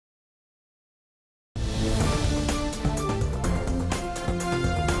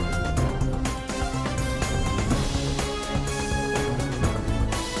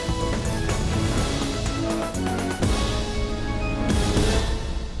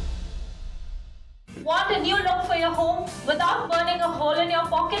Want a new look for your home without burning a hole in your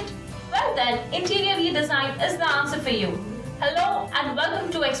pocket? Well then, interior redesign is the answer for you. Hello and welcome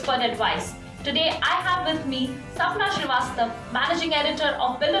to Expert Advice. Today I have with me Sapna Srivastava, Managing Editor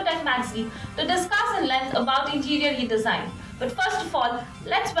of Builder Tech Magazine, to discuss in length about interior redesign. But first of all,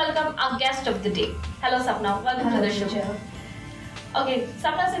 let's welcome our guest of the day. Hello Sapna, welcome to the show. Okay,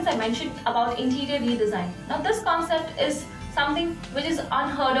 Sapna, since I mentioned about interior redesign, now this concept is something which is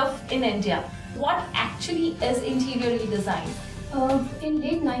unheard of in India. What actually is interior redesign? In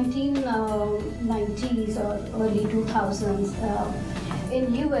late 1990s or early 2000s,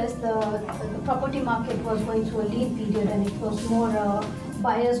 in US the property market was going through a lean period, and it was more a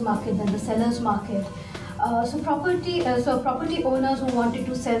buyer's market than the seller's market. So property owners who wanted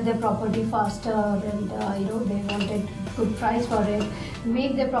to sell their property faster and they wanted good price for it,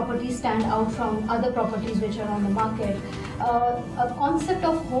 make their property stand out from other properties which are on the market. A concept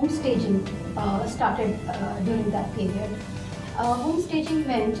of home staging started during that period. Home staging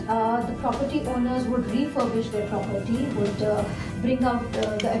meant the property owners would refurbish their property, would bring out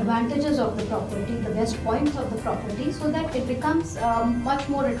the advantages of the property, the best points of the property, so that it becomes much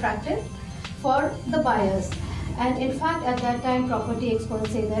more attractive for the buyers. And in fact, at that time, property experts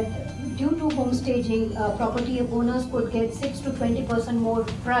say that due to home staging, property owners could get 6 to 20% more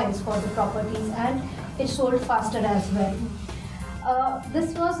price for the properties, and it sold faster as well.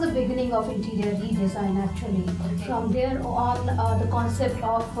 This was the beginning of interior redesign actually. Okay. From there on, the concept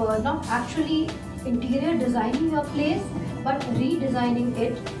of not actually interior designing a place, but redesigning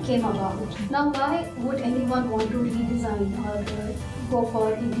it came about. Now, why would anyone want to redesign or go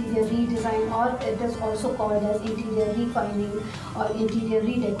for interior redesign, or it is also called as interior refining or interior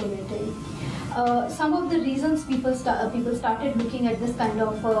redecorating? Some of the reasons people started looking at this kind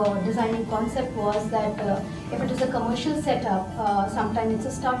of designing concept was that if it is a commercial setup, sometimes it's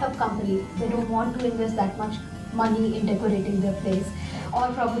a startup company, they don't want to invest that much money in decorating their place, or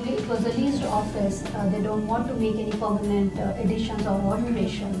probably it was a leased office, they don't want to make any permanent additions or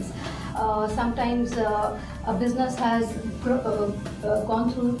alterations. Sometimes a business has gone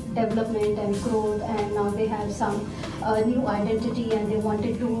through development and growth, and now they have some new identity, and they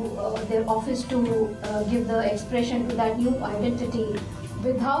wanted to their office to give the expression to that new identity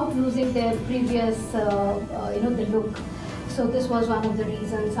without losing their previous the look. So this was one of the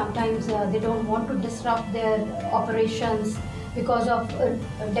reasons. Sometimes they don't want to disrupt their operations because of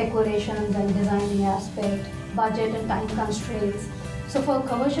decorations and designing aspect, budget and time constraints. So for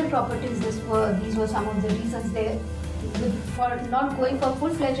commercial properties, these were some of the reasons for not going for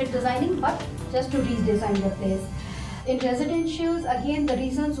full-fledged designing, but just to redesign the place. In residentials, again, the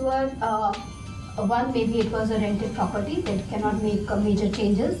reasons were one, maybe it was a rented property, they cannot make major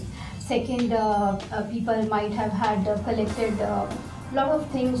changes. Second, people might have had collected a lot of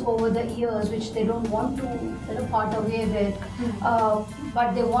things over the years which they don't want to part away with,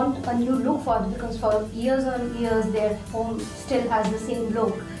 but they want a new look for it, because for years and years their home still has the same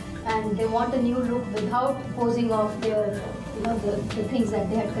look, and they want a new look without posing off their the things that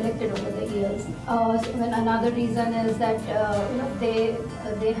they had collected over the years. Another reason is that they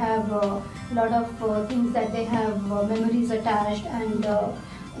have a lot of things that they have memories attached, and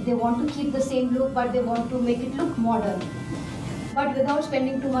they want to keep the same look, but they want to make it look modern, but without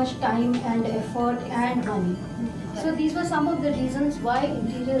spending too much time and effort and money. So these were some of the reasons why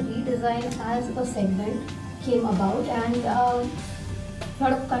interior redesign as a segment came about, and a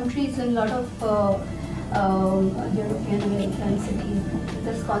lot of countries and a lot of European American cities,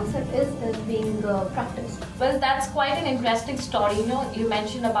 this concept is being practiced. Well, that's quite an interesting story. You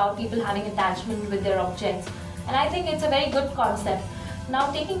mentioned about people having attachment with their objects, and I think it's a very good concept.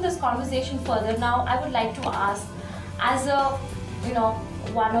 Now, taking this conversation further, now I would like to ask, as a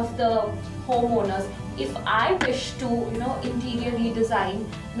one of the homeowners, if I wish to interior redesign,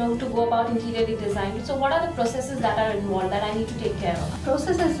 to go about interior redesign, so what are the processes that are involved that I need to take care of?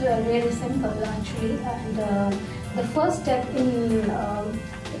 Process is really simple actually, and the first step in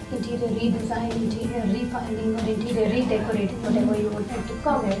interior redesign, interior refining, or interior redecorating, whatever you would like to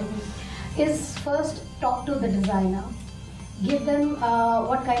call it, is first talk to the designer. Give them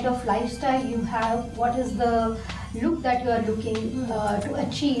what kind of lifestyle you have, what is the look that you are looking to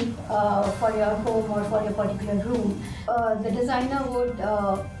achieve for your home or for your particular room. The designer would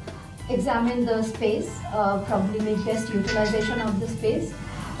examine the space, probably make best utilization of the space.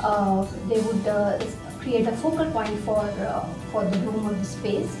 They would create a focal point for the room or the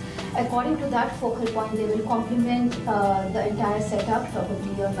space. According to that focal point, they will complement the entire setup,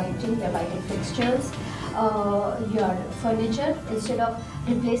 probably your lighting fixtures, your furniture. Instead of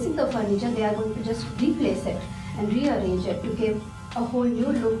replacing the furniture, they are going to just replace it and rearrange it to give a whole new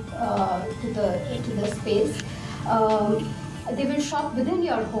look to the space. They will shop within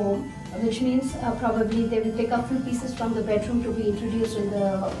your home, which means probably they will pick a few pieces from the bedroom to be introduced in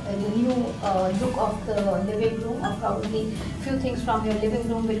the new look of the living room, or probably few things from your living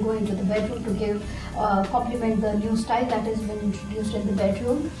room will go into the bedroom to give complement the new style that has been introduced in the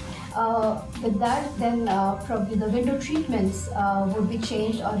bedroom. With that, then probably the window treatments would be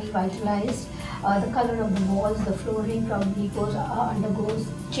changed or revitalized. The color of the walls, the flooring probably undergoes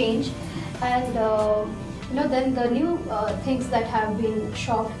change, and then the new things that have been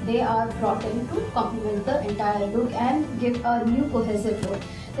shopped, they are brought in to complement the entire look and give a new cohesive look.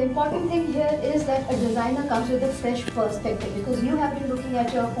 The important thing here is that a designer comes with a fresh perspective, because you have been looking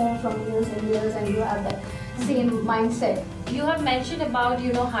at your home from years and years and you have that same mindset. You have mentioned about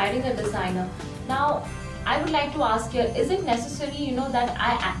hiring a designer. Now I would like to ask here, is it necessary that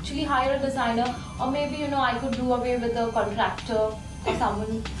I actually hire a designer, or maybe I could do away with a contractor or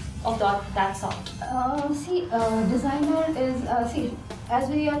someone of that sort? Designer is as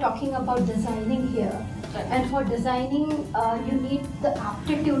we are talking about designing here, right. And for designing you need the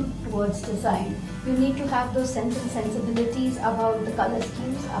aptitude towards design. You need to have those sense and sensibilities about the color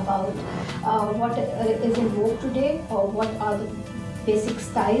schemes, about what is in vogue today, or what are the basic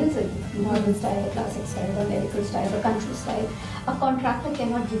styles, modern style, classic style, the medical style, the country style. A contractor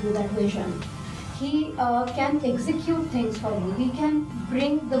cannot give you that vision. He can execute things for you. He can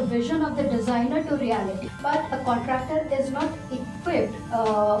bring the vision of the designer to reality. But a contractor is not equipped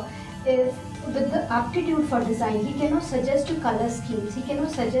with the aptitude for design. He cannot suggest you color schemes. He cannot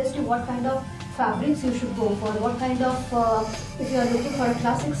suggest you what kind of fabrics you should go for, what kind of, if you are looking for a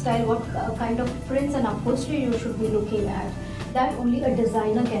classic style, what kind of prints and upholstery you should be looking at. That only a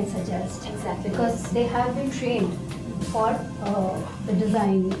designer can suggest. Exactly. Because they have been trained for the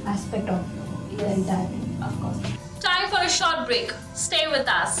design aspect of the entire thing. Of course. Time for a short break. Stay with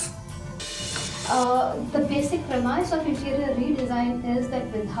us. The basic premise of interior redesign is that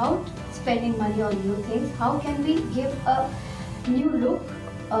without spending money on new things, how can we give a new look,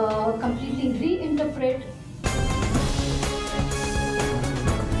 completely reinterpret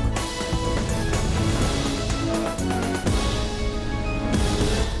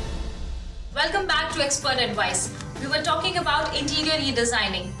Welcome back to Expert Advice. We were talking about interior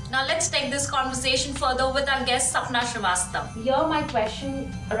redesigning. Now let's take this conversation further with our guest Sapna Srivastava. Here my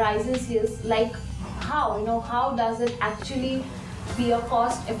question arises is like how does it actually be a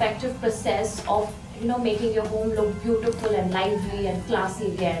cost-effective process of making your home look beautiful and lively and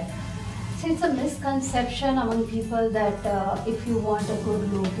classy again? So it's a misconception among people that if you want a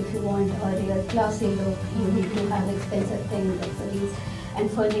good look, if you want a real classy look, you need to have expensive things, accessories and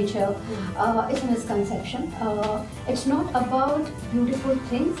furniture. It's a misconception. It's not about beautiful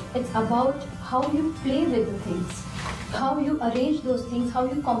things, it's about how you play with the things, how you arrange those things, how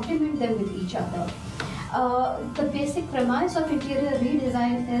you complement them with each other. The basic premise of interior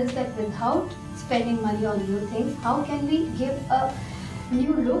redesign is that without spending money on new things, how can we give a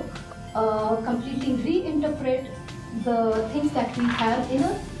new look, completely reinterpret the things that we have in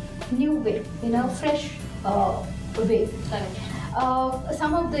a new way, in a fresh way.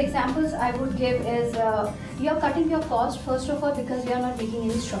 Some of the examples I would give is you are cutting your cost first of all because you are not making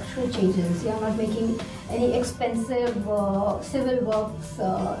any structural changes. You are not making any expensive civil works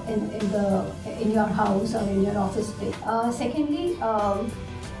in your house or in your office space. Secondly,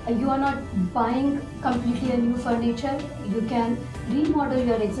 you are not buying completely a new furniture. You can remodel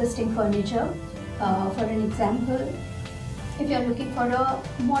your existing furniture. For an example, if you are looking for a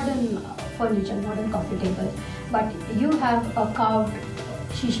modern furniture, modern coffee table, but you have a carved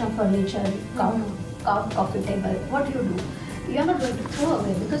shisha furniture, carved coffee table, what do? You are not going to throw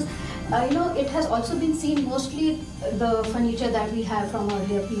away, because it has also been seen mostly the furniture that we have from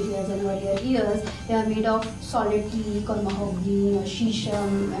earlier periods and earlier years, they are made of solid teak or mahogany or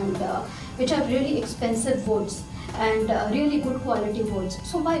shisham, and which are really expensive woods and really good quality woods.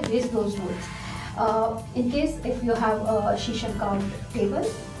 So why waste those woods? In case if you have a shisham carved table,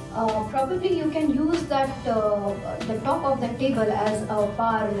 probably you can use that the top of the table as a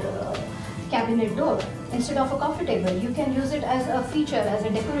bar cabinet door instead of a coffee table. You can use it as a feature, as a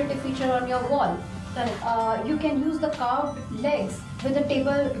decorative feature on your wall. You can use the carved legs with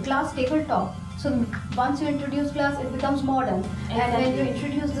a glass tabletop. So once you introduce glass, it becomes modern. Exactly. And when you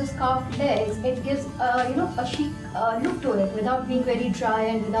introduce this carved legs, it gives a chic look to it without being very dry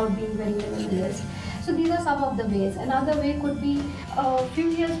and without being very minimalist. So these are some of the ways. Another way could be, a few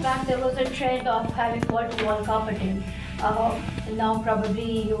years back there was a trend of having wall-to-wall carpeting. Now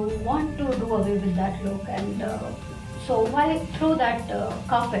probably you want to do away with that look, and so why throw that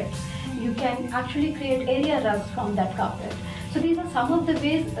carpet? You can actually create area rugs from that carpet. So these are some of the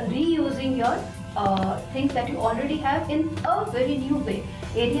ways reusing your things that you already have in a very new way.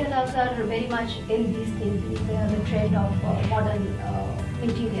 Area rugs are very much in these things. They are the trend of modern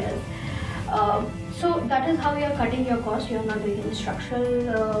interiors. So that is how you are cutting your cost. You are not doing any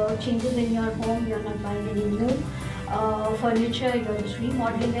structural changes in your home. You are not buying any new furniture. You are just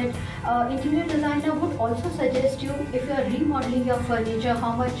remodeling it. Interior designer would also suggest you, if you are remodeling your furniture,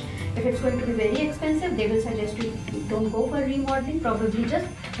 how much. If it's going to be very expensive, they will suggest you don't go for remodeling. Probably just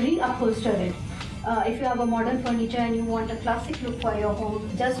reupholster it. If you have a modern furniture and you want a classic look for your home,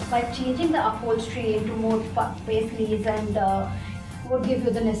 just by changing the upholstery into more paisleys and would give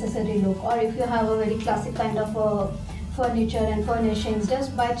you the necessary look. Or if you have a very classic kind of furniture and furnishings,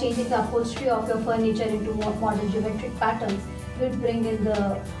 just by changing the upholstery of your furniture into more modern geometric patterns will bring in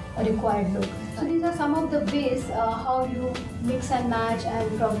the required look. So these are some of the ways how you mix and match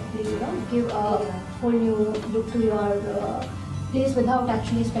and probably give a whole new look to your place without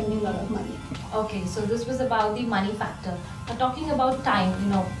actually spending a lot of money. Okay, so this was about the money factor. Now talking about time,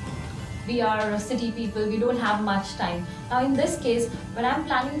 we are city people, we don't have much time. Now in this case, when I'm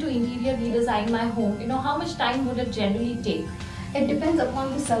planning to interior redesign my home, how much time would it generally take? It depends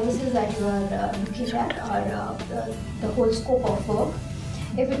upon the services that you are looking at or the whole scope of work.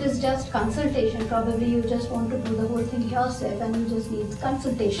 If it is just consultation, probably you just want to do the whole thing yourself and you just need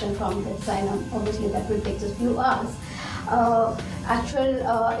consultation from the designer. Obviously that will take just few hours.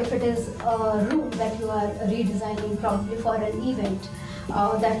 If it is a room that you are redesigning probably for an event,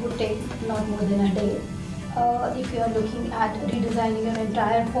 that would take not more than a day. If you are looking at redesigning your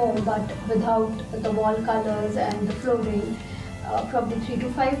entire home but without the wall colors and the flooring, probably 3 to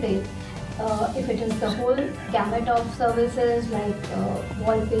 5 days. If it is the whole gamut of services like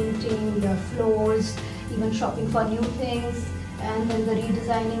wall painting, your floors, even shopping for new things, and then the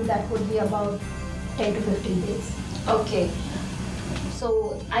redesigning, that would be about 10 to 15 days. Okay.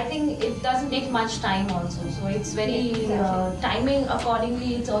 So I think it doesn't take much time also. So it's very timing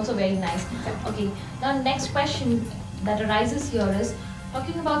accordingly. It's also very nice. Okay. Now next question that arises here is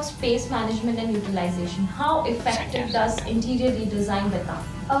talking about space management and utilization. How effective does interior redesign become?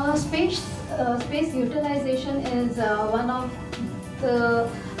 Space utilization is one of the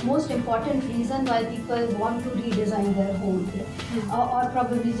most important reason why people want to redesign their home, or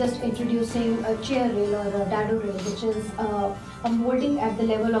probably just introducing a chair rail or a dado rail, which is a molding at the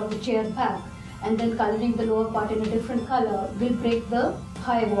level of the chair back, and then coloring the lower part in a different color will break the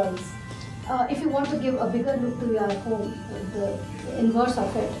high walls. If you want to give a bigger look to your home, the inverse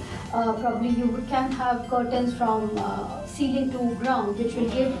of it, probably you can have curtains from ceiling to ground, which will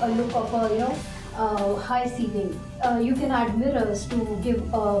give a look of a high ceiling. You can add mirrors to give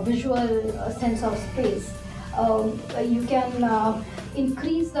a visual sense of space. You can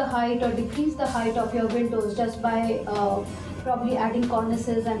increase the height or decrease the height of your windows just by probably adding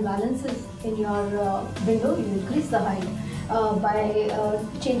cornices and valances in your window. You increase the height. By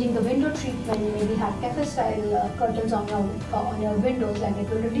changing the window treatment, you maybe have cafe style curtains on your windows, and it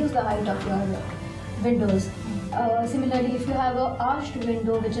will reduce the height of your windows. Similarly, if you have an arched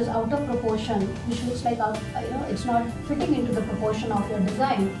window which is out of proportion, which looks like it's not fitting into the proportion of your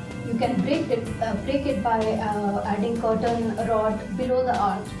design, you can break it by adding curtain rod below the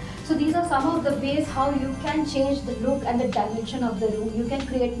arch. So these are some of the ways how you can change the look and the dimension of the room. You can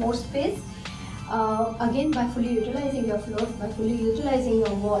create more space. Again, by fully utilizing your floors, by fully utilizing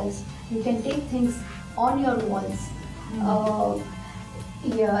your walls, you can take things on your walls.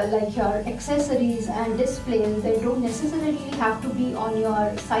 Like your accessories and displays, they don't necessarily have to be on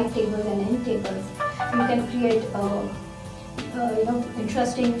your side tables and end tables. You can create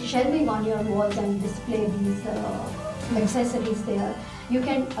interesting shelving on your walls and display these accessories there. You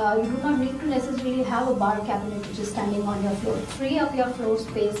do not need to necessarily have a bar cabinet which is standing on your floor. Free up your floor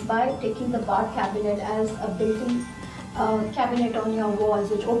space by taking the bar cabinet as a built-in cabinet on your walls,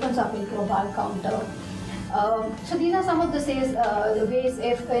 which opens up into a bar counter. So these are some of the ways.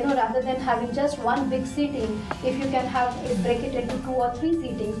 If rather than having just one big seating, if you can break it into 2 or 3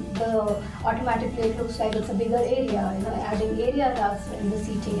 seatings, automatically it looks like it's a bigger area. Adding area rugs in the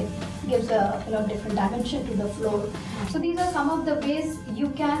seating, it gives a different dimension to the floor. So these are some of the ways you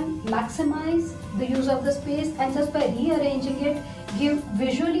can maximize the use of the space, and just by rearranging it,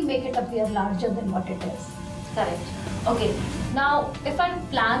 visually make it appear larger than what it is. Correct. Okay. Now, if I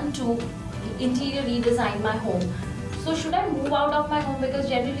plan to interior redesign my home, so should I move out of my home? Because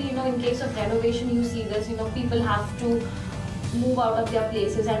generally, in case of renovation, you see this, people have to move out of their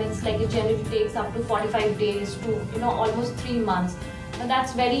places, and it's like it generally takes up to 45 days to almost 3 months, and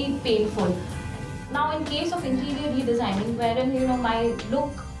that's very painful. Now in case of interior redesigning, wherein my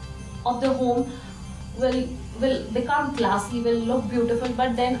look of the home will will become classy, will look beautiful,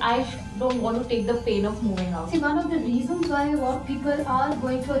 but then I don't want to take the pain of moving out. See, one of the reasons why what people are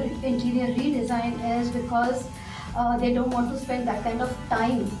going for interior redesign is because they don't want to spend that kind of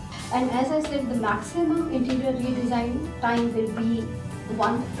time. And as I said, the maximum interior redesign time will be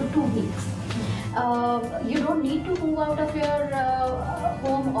 1 to 2 weeks. You don't need to move out of your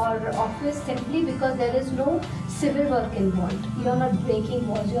home or office simply because there is no civil work involved. You are not breaking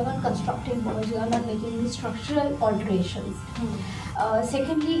walls, you are not constructing walls, you are not making any structural alterations.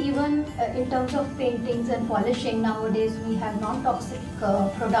 Secondly, even in terms of paintings and polishing, nowadays we have non-toxic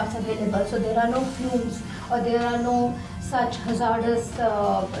products available, so there are no fumes or there are no such hazardous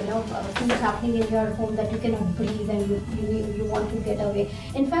things happening in your home that you cannot breathe and you want to get away.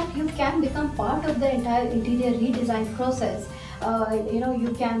 In fact, you can become part of the entire interior redesign process.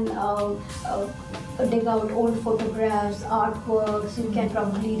 You can dig out old photographs, artworks, you can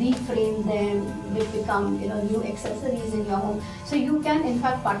probably reframe them, which become new accessories in your home. So you can in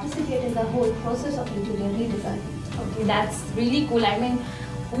fact participate in the whole process of interior redesign. Okay, that's really cool. I mean,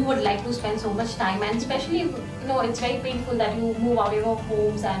 who would like to spend so much time, and especially it's very painful that you move out of your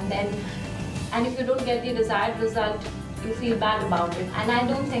homes and if you don't get the desired result, you feel bad about it. And I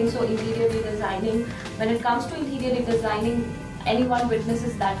don't think so interior redesigning, when it comes to interior redesigning, anyone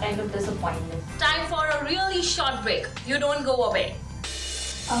witnesses that kind of disappointment. Time for a really short break. You don't go away.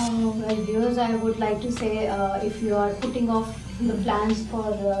 Well, viewers, I would like to say if you are putting off the plans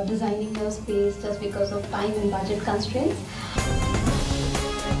for designing your space just because of time and budget constraints,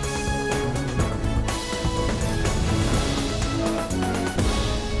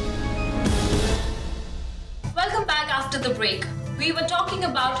 after the break, we were talking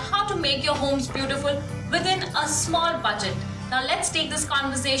about how to make your homes beautiful within a small budget. Now let's take this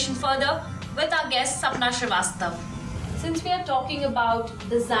conversation further with our guest Sapna Srivastava. Since we are talking about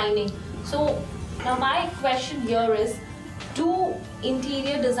designing, so now my question here is, do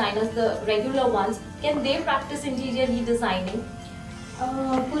interior designers, the regular ones, can they practice interior redesigning?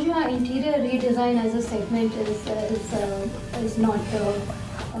 Pooja, interior redesign as a segment is not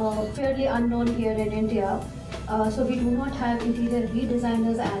fairly unknown here in India. So we do not have interior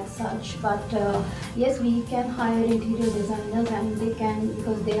redesigners as such, but yes, we can hire interior designers, and they can,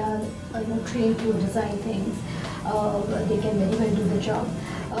 because they are trained to design things, they can very well do the job.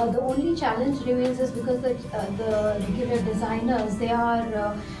 The only challenge remains is because the regular designers, they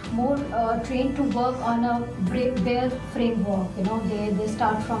are more trained to work on a bare framework. They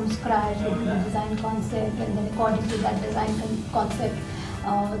start from scratch, they do the design concept, and then according to that design concept,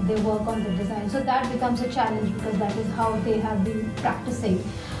 they work on the design. So that becomes a challenge because that is how they have been practicing.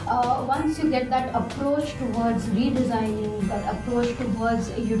 Once you get that approach towards redesigning, that approach towards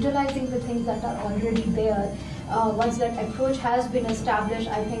utilizing the things that are already there, once that approach has been established,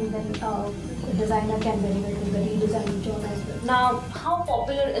 I think then the designer can very well do the redesign job as well. Now, how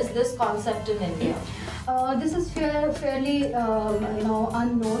popular is this concept in India? This is fairly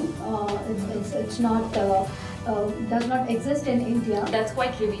unknown. It's not does not exist in India. That's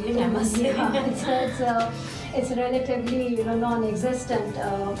quite revealing, I must say. Yeah, it's relatively non-existent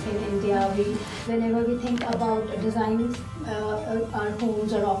in India. Whenever we think about designing our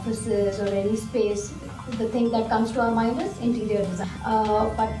homes or offices or any space, the thing that comes to our mind is interior design.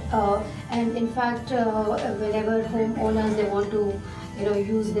 And in fact, whenever homeowners, they want to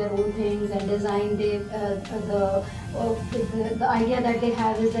use their own things and design, the idea that they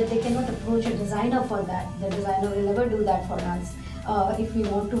have is that they cannot approach a designer for that. The designer will never do that for us. If we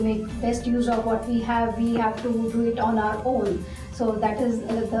want to make best use of what we have to do it on our own. So that is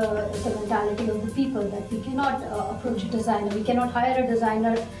the mentality of the people, that we cannot approach a designer, we cannot hire a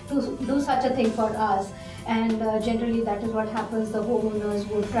designer to do such a thing for us. And generally that is what happens. The homeowners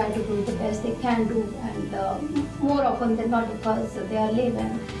would try to do the best they can do, and more often than not, because they are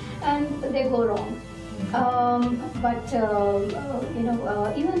laymen and they go wrong.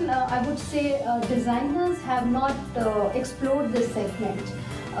 Even I would say designers have not explored this segment.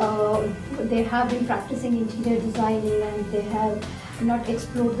 They have been practicing interior designing, and they have not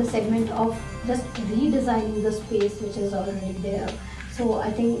explored the segment of just redesigning the space which is already there. So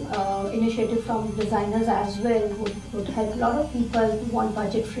I think initiative from designers as well would help a lot of people who want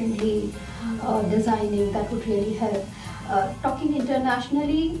budget-friendly designing. That would really help. Talking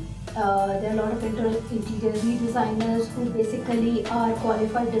internationally, there are a lot of interior redesigners who basically are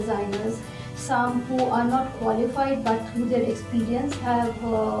qualified designers. Some who are not qualified, but through their experience have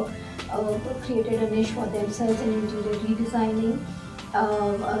created a niche for themselves in interior redesigning.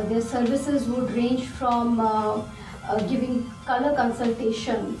 Their services would range from giving color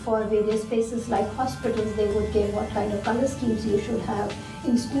consultation for various spaces like hospitals. They would give what kind of color schemes you should have.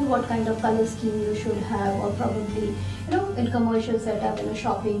 in school what kind of color scheme you should have, or probably in commercial setup in a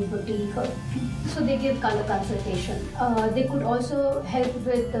shopping boutique. So they give color consultation. They could also help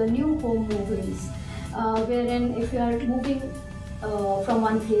with the new home movings, wherein if you are moving from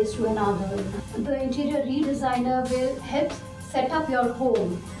one place to another, the interior redesigner will help set up your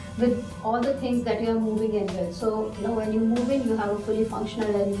home with all the things that you are moving in with. So when you move in, you have a fully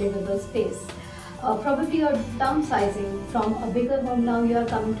functional and livable space. Probably you're downsizing from a bigger home, now you are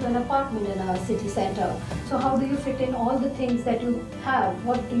coming to an apartment in a city center. So how do you fit in all the things that you have?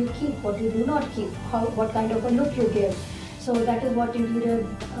 What do you keep? What you do not keep? What kind of a look you give? So that is what interior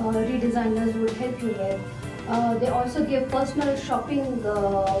redesigners would help you with. They also give personal shopping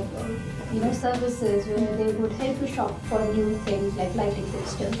services, where they would help you shop for new things like lighting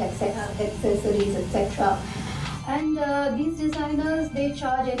fixtures, accessories, etc. And these designers, they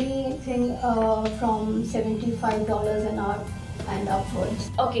charge anything from $75 an hour and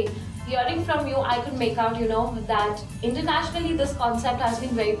upwards. Okay, hearing from you, I could make out, that internationally this concept has been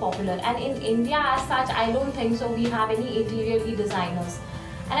very popular, and in India as such, I don't think so we have any interior designers.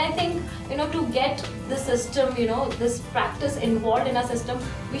 And I think, to get the system, this practice involved in our system,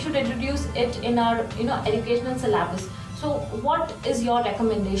 we should introduce it in our, educational syllabus. So what is your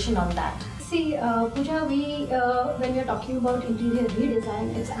recommendation on that? See, Pooja, when we are talking about interior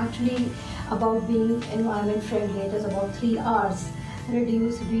redesign, it's actually about being environment friendly. It is about 3 R's: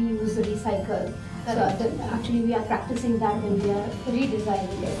 reduce, reuse, recycle. So actually we are practicing that when we are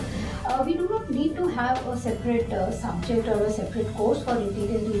redesigning it. We do not need to have a separate subject or a separate course for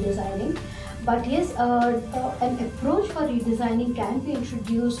interior redesigning. But yes, an approach for redesigning can be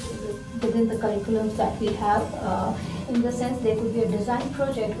introduced within the curriculums that we have. In the sense, there could be a design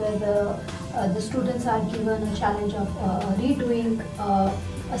project where the students are given a challenge of redoing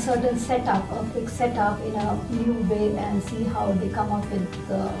a certain setup, a quick setup in a new way, and see how they come up with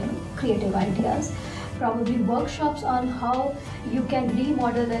creative ideas. Probably workshops on how you can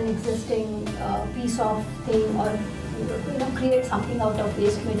remodel an existing piece of thing, or create something out of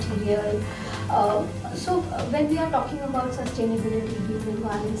waste material. So when we are talking about sustainability, being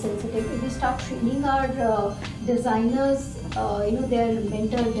environment sensitive, if we start training our designers, their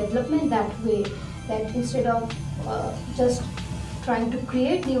mental development that way, that instead of just trying to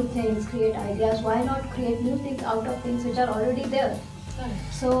create new things, create ideas, why not create new things out of things which are already there?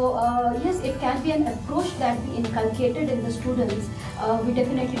 So yes, it can be an approach that we inculcated in the students. We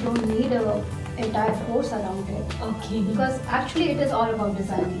definitely don't need an entire course around it. Okay. Because actually it is all about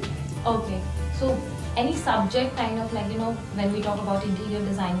designing. Okay. So any subject kind of like, when we talk about interior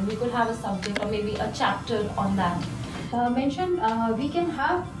designing, we could have a subject or maybe a chapter on that. We can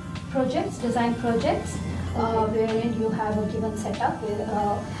have projects, design projects, wherein you have a given setup where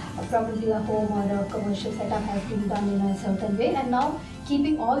probably a home or a commercial setup has been done in a certain way, and now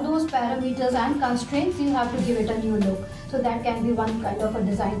keeping all those parameters and constraints, you have to give it a new look. So that can be one kind of a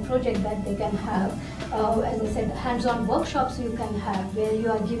design project that they can have. As I said, hands-on workshops you can have, where you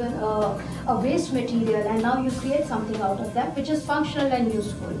are given a waste material and now you create something out of that which is functional and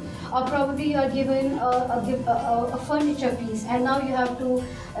useful. Or probably you are given a furniture piece, and now you have to,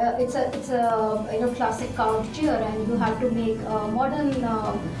 it's a classic couch chair, and you have to make a modern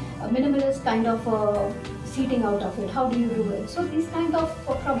minimalist kind of seating out of it. How do you do it? So these kind of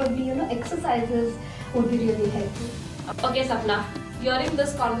probably exercises would be really helpful. Okay, Sapna, during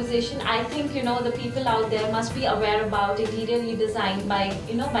this conversation, I think the people out there must be aware about interior redesign by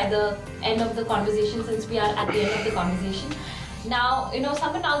by the end of the conversation, since we are at the end of the conversation. Now,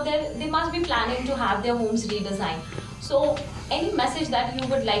 someone out there, they must be planning to have their homes redesigned. So, any message that you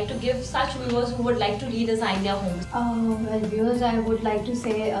would like to give such viewers who would like to redesign their homes? Well, viewers, I would like to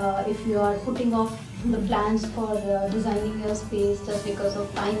say, if you are putting off the plans for designing your space just because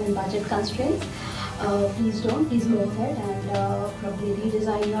of time and budget constraints, please don't. Please go ahead and probably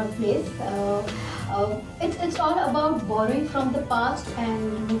redesign your place. It's all about borrowing from the past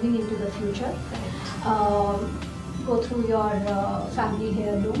and moving into the future. Go through your family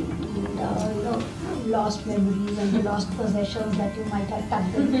heirloom and lost memories and the lost possessions that you might have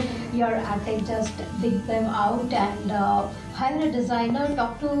tucked in your attic. Just dig them out and hire a designer.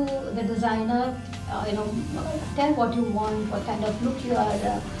 Talk to the designer. Tell what you want, what kind of look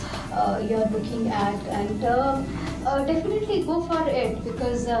you're looking at, and definitely go for it,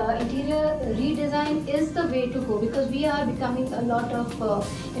 because interior redesign is the way to go, because we are becoming a lot of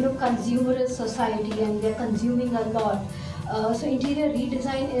consumerist society, and we are consuming a lot. So interior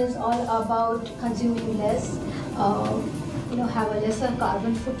redesign is all about consuming less, have a lesser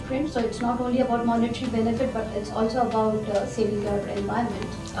carbon footprint. So it's not only about monetary benefit, but it's also about saving your environment.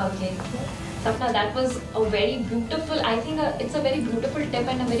 Okay. Sapna, that was a very beautiful, I think it's a very beautiful tip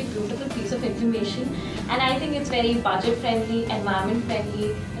and a very beautiful piece of information. And I think it's very budget friendly, environment friendly,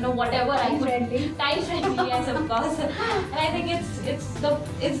 you know, whatever Time friendly. Time friendly, yes, of course. And I think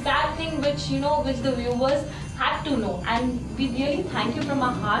it's that thing which, you know, which the viewers had to know. And we really thank you from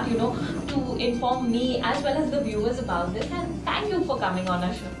our heart, you know, to inform me as well as the viewers about this. And thank you for coming on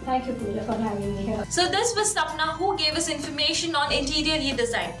our show. Thank you, Pooja, for having me here. So this was Sapna who gave us information on interior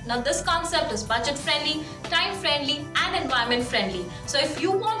redesign. Now this concept is budget friendly, time friendly and environment friendly. So if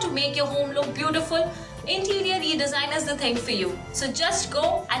you want to make your home look beautiful, interior redesign is the thing for you. So just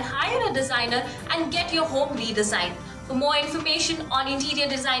go and hire a designer and get your home redesigned. For more information on interior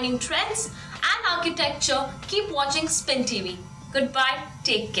designing trends and architecture, keep watching Spin TV. Goodbye,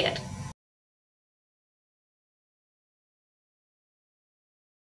 take care.